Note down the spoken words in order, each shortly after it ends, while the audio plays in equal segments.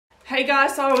Hey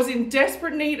guys, so I was in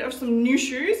desperate need of some new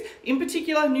shoes, in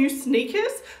particular new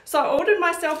sneakers. So I ordered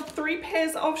myself 3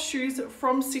 pairs of shoes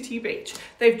from City Beach.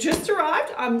 They've just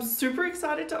arrived. I'm super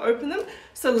excited to open them.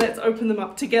 So let's open them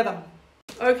up together.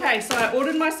 Okay, so I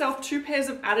ordered myself 2 pairs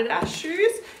of Adidas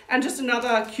shoes and just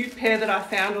another cute pair that I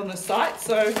found on the site.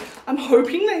 So I'm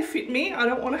hoping they fit me. I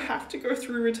don't want to have to go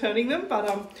through returning them,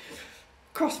 but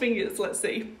cross fingers, let's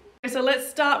see. So let's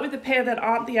start with the pair that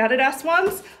aren't the Adidas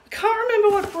ones. I can't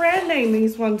remember what brand name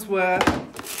these ones were.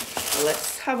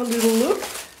 Let's have a little look.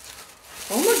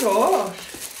 Oh my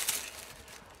gosh.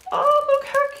 Oh, look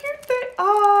how cute they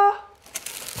are.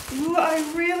 Ooh,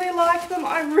 I really like them.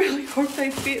 I really hope they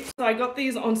fit. So I got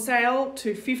these on sale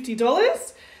to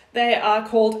 $50. They are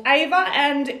called Ava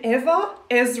and Eva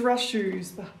Ezra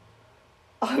shoes.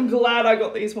 I'm glad I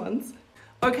got these ones.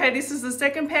 Okay, this is the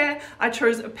second pair. I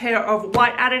chose a pair of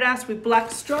white Adidas with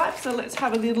black stripes. So let's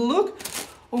have a little look.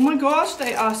 Oh my gosh,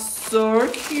 they are so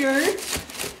cute.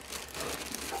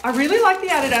 I really like the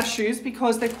Adidas shoes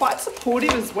because they're quite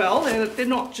supportive as well. They're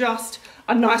not just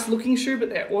a nice looking shoe, but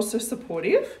they're also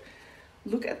supportive.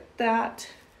 Look at that.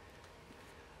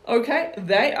 Okay,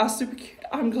 they are super cute.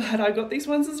 I'm glad I got these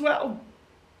ones as well.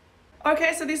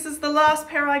 Okay, so this is the last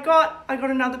pair I got. I got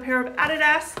another pair of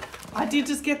Adidas. I did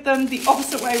just get them the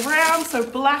opposite way around, so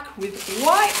black with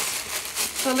white.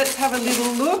 So let's have a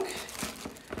little look.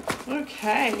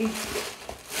 Okay.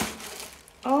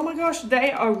 Oh my gosh,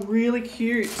 they are really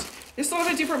cute. It's sort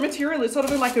of a different material. It's sort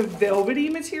of like a velvety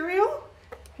material.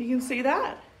 You can see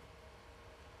that.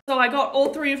 So I got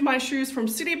all 3 of my shoes from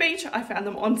City Beach. I found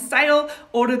them on sale,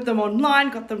 ordered them online,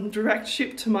 got them direct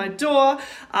shipped to my door.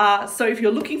 So if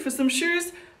you're looking for some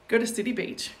shoes, go to City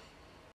Beach.